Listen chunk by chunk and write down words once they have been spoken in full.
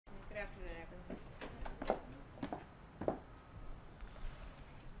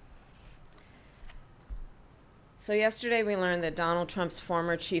So yesterday we learned that Donald Trump's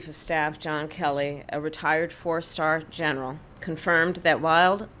former chief of staff, John Kelly, a retired four-star general, confirmed that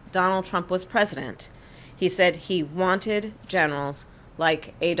while Donald Trump was president, he said he wanted generals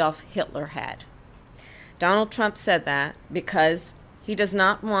like Adolf Hitler had. Donald Trump said that because he does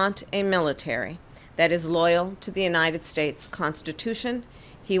not want a military that is loyal to the United States Constitution.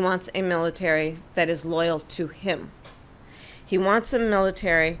 He wants a military that is loyal to him. He wants a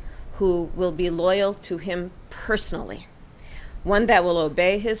military who will be loyal to him personally, one that will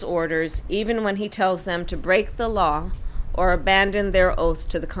obey his orders even when he tells them to break the law or abandon their oath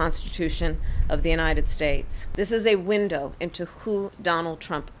to the Constitution of the United States. This is a window into who Donald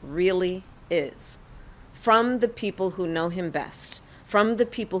Trump really is, from the people who know him best, from the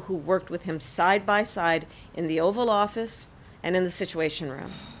people who worked with him side by side in the Oval Office and in the Situation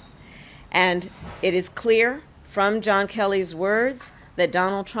Room. And it is clear from John Kelly's words that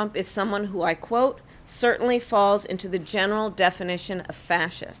Donald Trump is someone who, I quote, certainly falls into the general definition of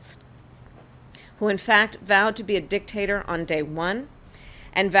fascist, who in fact vowed to be a dictator on day one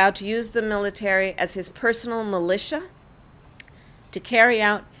and vowed to use the military as his personal militia to carry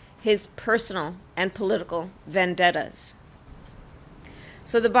out his personal and political vendettas.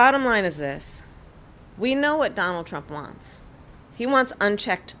 So the bottom line is this: we know what Donald Trump wants. He wants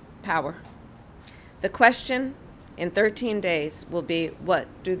unchecked power. The question in 13 days will be, what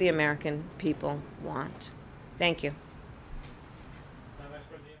do the American people want? Thank you.